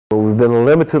been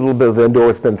limited a little bit of indoor.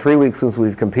 It's been 3 weeks since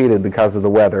we've competed because of the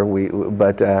weather.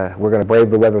 But we're going to brave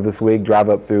the weather this week, drive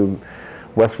up through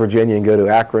West Virginia and go to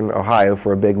Akron, Ohio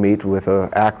for a big meet with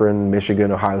Akron,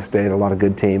 Michigan, Ohio State, a lot of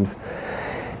good teams.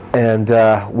 And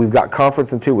we've got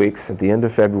conference in 2 weeks at the end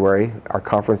of February, our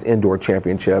conference indoor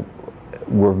championship.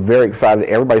 We're very excited.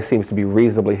 Everybody seems to be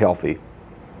reasonably healthy,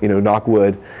 knock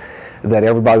wood, that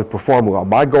everybody would perform well.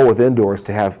 My goal with indoor is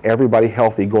to have everybody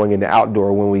healthy going into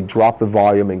outdoor when we drop the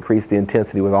volume, increase the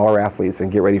intensity with all our athletes,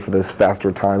 and get ready for those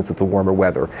faster times with the warmer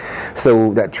weather.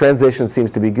 So that transition seems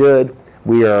to be good.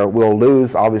 We'll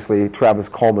lose, obviously, Travis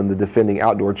Coleman, the defending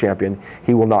outdoor champion.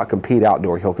 He will not compete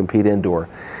outdoor. He'll compete indoor.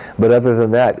 But other than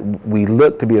that, we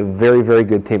look to be a very, very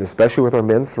good team, especially with our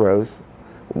men's throws.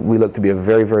 We look to be a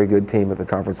very, very good team at the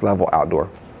conference level outdoor.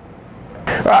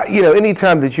 Any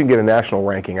time that you can get a national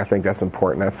ranking, I think that's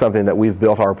important. That's something that we've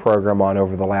built our program on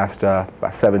over the last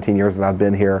 17 years that I've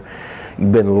been here.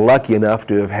 You've been lucky enough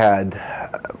to have had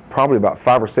probably about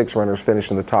 5 or 6 runners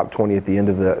finish in the top 20 at the end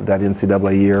of that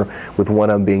NCAA year, with one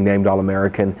of them being named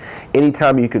All-American.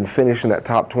 Anytime you can finish in that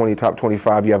top 20, top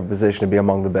 25, you have a position to be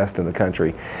among the best in the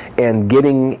country. And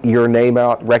getting your name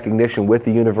out, recognition with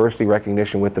the university,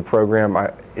 recognition with the program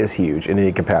is huge in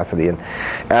any capacity. And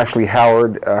Ashley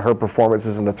Howard, her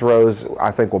performances in the throws,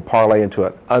 I think will parlay into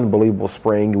an unbelievable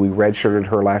spring. We redshirted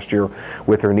her last year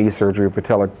with her knee surgery,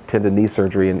 patella tendon knee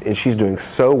surgery, and she's doing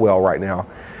so well right now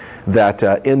that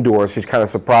indoors, she's kind of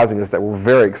surprising us that we're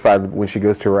very excited when she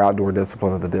goes to her outdoor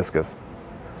discipline of the discus.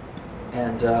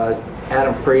 And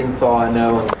Adam Friedenthal, I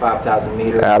know, in the 5,000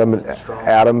 meters. Adam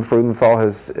Friedenthal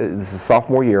this is his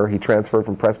sophomore year. He transferred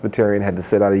from Presbyterian, had to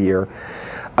sit out a year.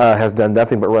 Has done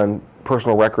nothing but run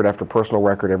personal record after personal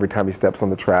record every time he steps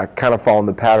on the track, kind of following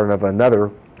the pattern of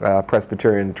another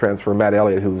Presbyterian transfer, Matt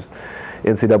Elliott, who's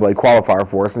NCAA qualifier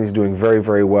for us, and he's doing very,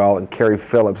 very well. And Carrie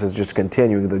Phillips is just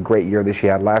continuing the great year that she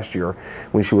had last year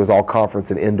when she was all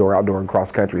conference in indoor, outdoor, and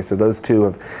cross country. So those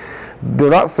two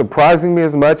they're not surprising me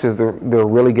as much as they're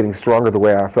really getting stronger the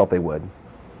way I felt they would.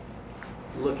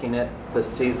 Looking at the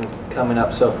season coming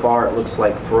up so far, it looks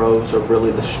like throws are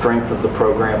really the strength of the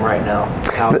program right now.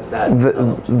 How is that?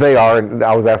 They are, and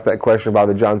I was asked that question by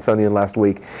the Johnsonian last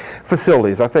week.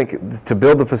 Facilities, I think to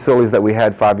build the facilities that we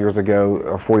had 5 years ago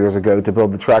or 4 years ago, to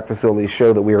build the track facilities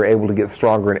show that we are able to get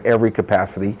stronger in every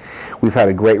capacity. We've had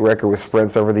a great record with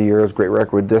sprints over the years, great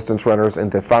record with distance runners,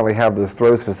 and to finally have those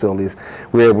throws facilities,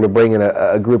 we were able to bring in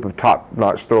a group of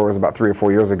top-notch throwers about 3 or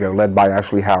 4 years ago, led by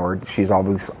Ashley Howard. She's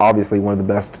obviously one of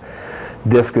the best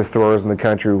discus throwers in the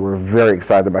country. We're very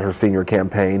excited about her senior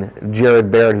campaign. Jared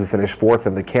Baird, who finished 4th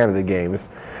in the Canada Games,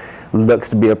 looks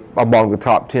to be among the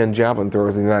top 10 javelin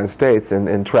throwers in the United States.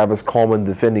 And Travis Coleman,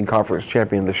 defending conference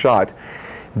champion in the shot.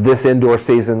 This indoor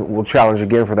season will challenge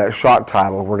again for that shot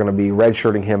title. We're going to be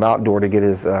redshirting him outdoor to get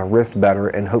his wrist better,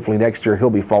 and hopefully next year he'll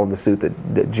be following the suit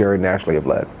that Jared and Ashley have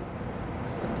led.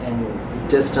 And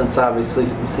distance obviously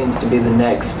seems to be the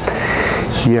next.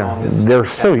 Yeah, they're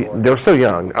so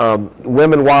young.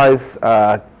 Women-wise,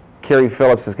 Carrie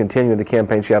Phillips is continuing the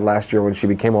campaign she had last year when she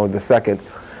became only the second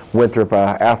Winthrop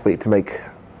athlete to make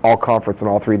all conference in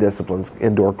all 3 disciplines,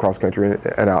 indoor, cross-country,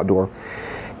 and outdoor.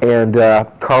 And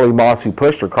Carly Moss, who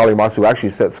pushed her, Carly Moss, who actually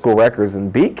set school records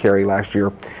and beat Carrie last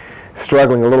year,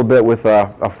 struggling a little bit with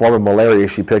a form of malaria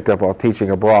she picked up while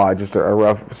teaching abroad, just a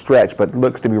rough stretch, but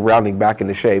looks to be rounding back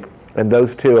into shape. And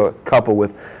those two, a couple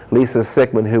with Lisa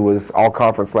Sickman, who was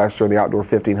all-conference last year in the outdoor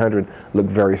 1500, look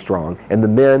very strong. And the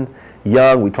men,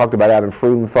 young, we talked about Adam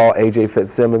Friedenthal, A.J.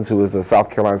 Fitzsimmons, who was a South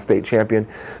Carolina state champion,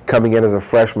 coming in as a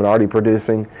freshman, already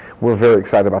producing. We're very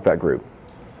excited about that group.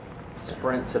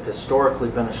 Sprints have historically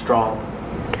been a strong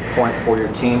point for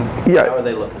your team. Yeah. How are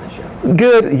they looking this year?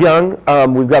 Good, young.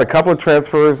 We've got a couple of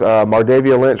transfers,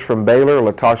 Mardavia Lynch from Baylor,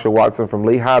 Latasha Watson from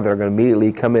Lehigh, that are going to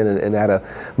immediately come in and add a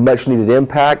much-needed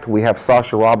impact. We have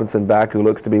Sasha Robinson back, who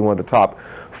looks to be one of the top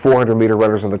 400-meter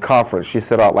runners in the conference. She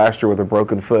set out last year with a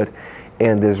broken foot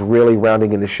and is really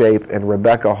rounding into shape. And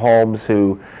Rebecca Holmes,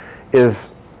 who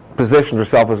is positioned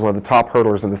herself as one of the top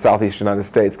hurdlers in the Southeast United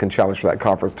States, can challenge for that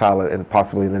conference title and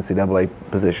possibly an NCAA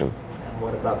position. And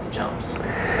what about the jumps?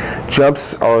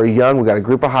 Jumps are young. We've got a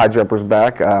group of high jumpers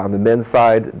back. On the men's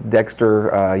side,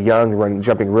 Dexter Young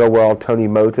jumping real well, Tony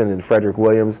Moten and Frederick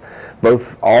Williams.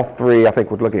 All 3, I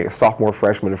think we're looking at sophomore,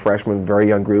 freshman, and freshman, very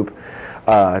young group.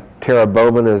 Tara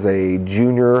Bowman is a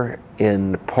junior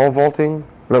in pole vaulting.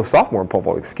 No, sophomore in pole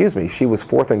vault, excuse me. She was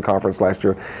 4th in conference last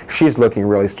year. She's looking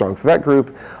really strong. So that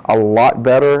group, a lot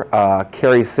better.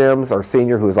 Kerry Sims, our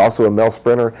senior, who is also a male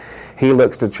sprinter, he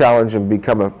looks to challenge and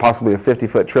become possibly a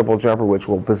 50-foot triple jumper, which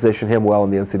will position him well in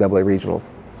the NCAA regionals.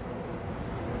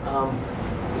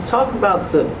 Talk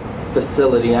about the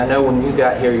facility. I know when you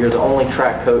got here, you're the only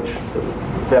track coach that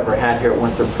we've ever had here at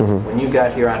Winthrop. When you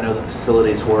got here, I know the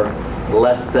facilities were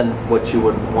less than what you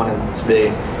would want them to be.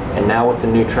 And now with the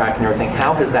new track and everything,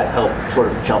 how has that helped sort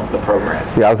of jump the program?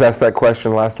 Yeah, I was asked that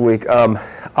question last week.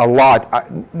 A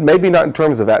lot. Maybe not in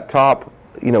terms of at top.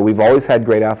 You know, we've always had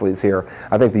great athletes here.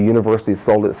 I think the university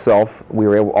sold itself. We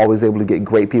were always able to get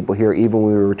great people here, even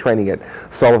when we were training at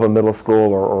Sullivan Middle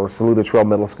School or Saluda Trail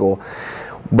Middle School.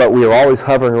 But we were always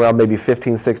hovering around maybe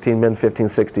 15, 16 men, 15,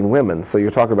 16 women. So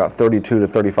you're talking about 32 to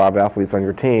 35 athletes on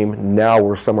your team. Now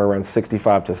we're somewhere around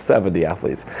 65 to 70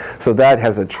 athletes. So that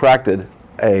has attracted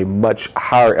a much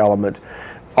higher element.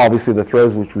 Obviously the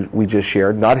throws, which we just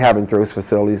shared, not having throws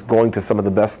facilities, going to some of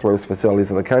the best throws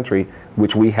facilities in the country,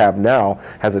 which we have now,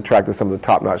 has attracted some of the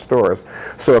top-notch throwers.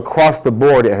 So across the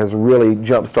board, it has really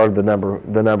jump-started the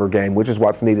number game, which is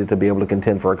what's needed to be able to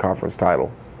contend for a conference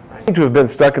title. To have been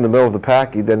stuck in the middle of the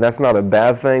pack, then that's not a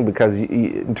bad thing, because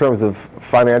in terms of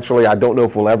financially, I don't know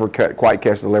if we'll ever quite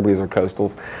catch the Liberties or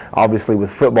Coastals. Obviously,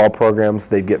 with football programs,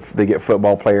 they get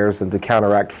football players, and to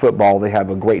counteract football, they have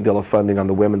a great deal of funding on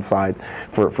the women's side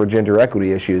for gender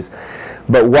equity issues.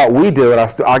 But what we do, and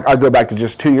I go back to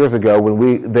just 2 years ago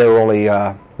when there were only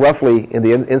roughly in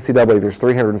the NCAA, there's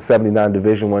 379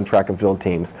 Division I track and field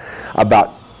teams.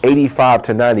 About 85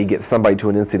 to 90 get somebody to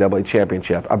an NCAA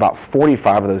championship. About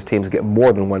 45 of those teams get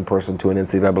more than one person to an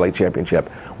NCAA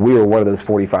championship. We are one of those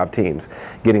 45 teams,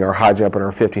 getting our high jump and our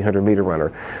 1500 meter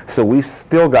runner. So we've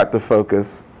still got to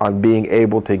focus on being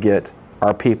able to get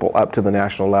our people up to the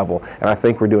national level, and I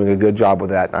think we're doing a good job with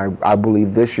that. I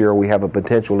believe this year we have a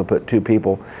potential to put 2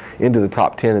 people into the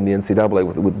top 10 in the NCAA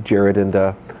with Jared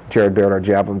Barrett, our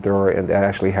javelin thrower, and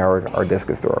Ashley Howard, our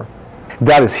discus thrower.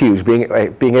 That is huge,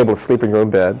 being able to sleep in your own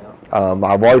bed.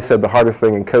 I've always said the hardest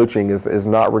thing in coaching is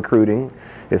not recruiting.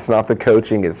 It's not the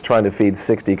coaching. It's trying to feed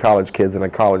 60 college kids in a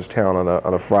college town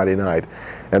on a Friday night.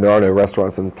 And there are no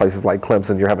restaurants in places like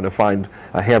Clemson. You're having to find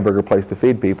a hamburger place to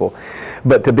feed people.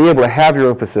 But to be able to have your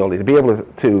own facility, to be able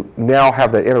to now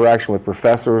have that interaction with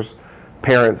professors,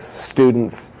 parents,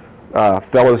 students,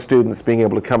 fellow students, being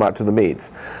able to come out to the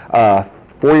meets.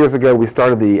 4 years ago, we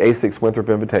started the A6 Winthrop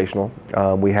Invitational.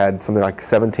 We had something like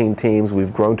 17 teams.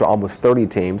 We've grown to almost 30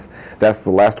 teams. That's the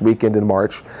last weekend in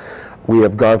March. We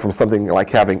have gone from something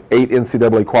like having 8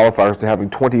 NCAA qualifiers to having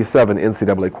 27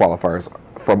 NCAA qualifiers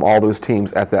from all those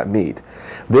teams at that meet.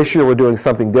 This year, we're doing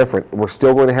something different. We're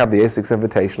still going to have the A6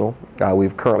 Invitational.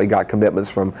 We've currently got commitments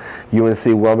from UNC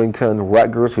Wilmington,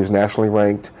 Rutgers, who's nationally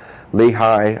ranked,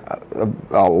 Lehigh,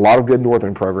 a lot of good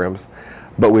northern programs.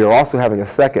 But we are also having a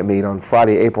second meet on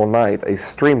Friday, April 9th, a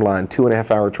streamlined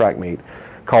 2.5-hour track meet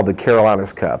called the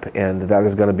Carolinas Cup. And that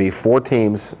is going to be 4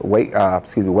 teams,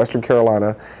 Western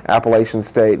Carolina, Appalachian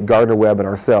State, Gardner-Webb, and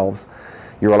ourselves.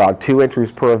 You're allowed 2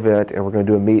 entries per event, and we're going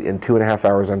to do a meet in 2.5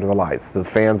 hours under the lights. The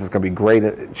fans, it's going to be a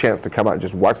great chance to come out and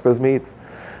just watch those meets.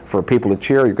 For people to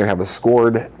cheer, you're going to have a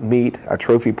scored meet, a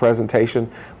trophy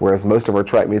presentation, whereas most of our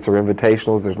track meets are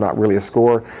invitationals. There's not really a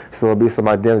score, so there'll be some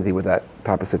identity with that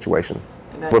type of situation.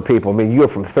 For people, I mean, you go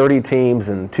from 30 teams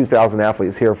and 2,000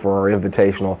 athletes here for our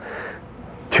invitational,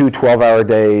 2 12-hour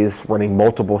days, running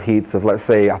multiple heats of, let's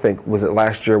say, I think, was it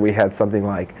last year we had something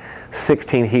like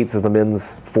 16 heats of the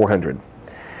men's 400.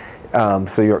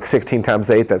 So you're 16 times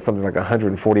 8, that's something like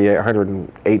 148,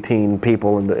 118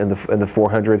 people in the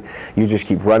 400. You just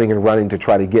keep running and running to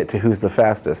try to get to who's the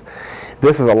fastest.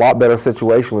 This is a lot better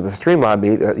situation with a streamlined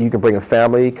meet. You can bring a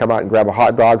family, come out and grab a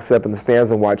hot dog, sit up in the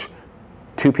stands and watch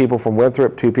 2 people from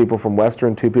Winthrop, 2 people from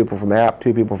Western, 2 people from App,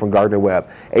 2 people from Gardner-Webb.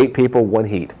 8 people, 1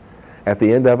 heat. At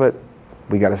the end of it,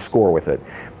 we got to score with it.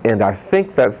 And I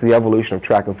think that's the evolution of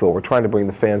track and field. We're trying to bring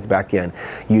the fans back in.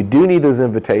 You do need those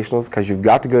invitationals because you've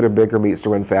got to go to bigger meets to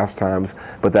run fast times,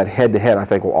 but that head-to-head, I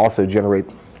think, will also generate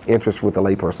interest with the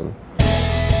layperson.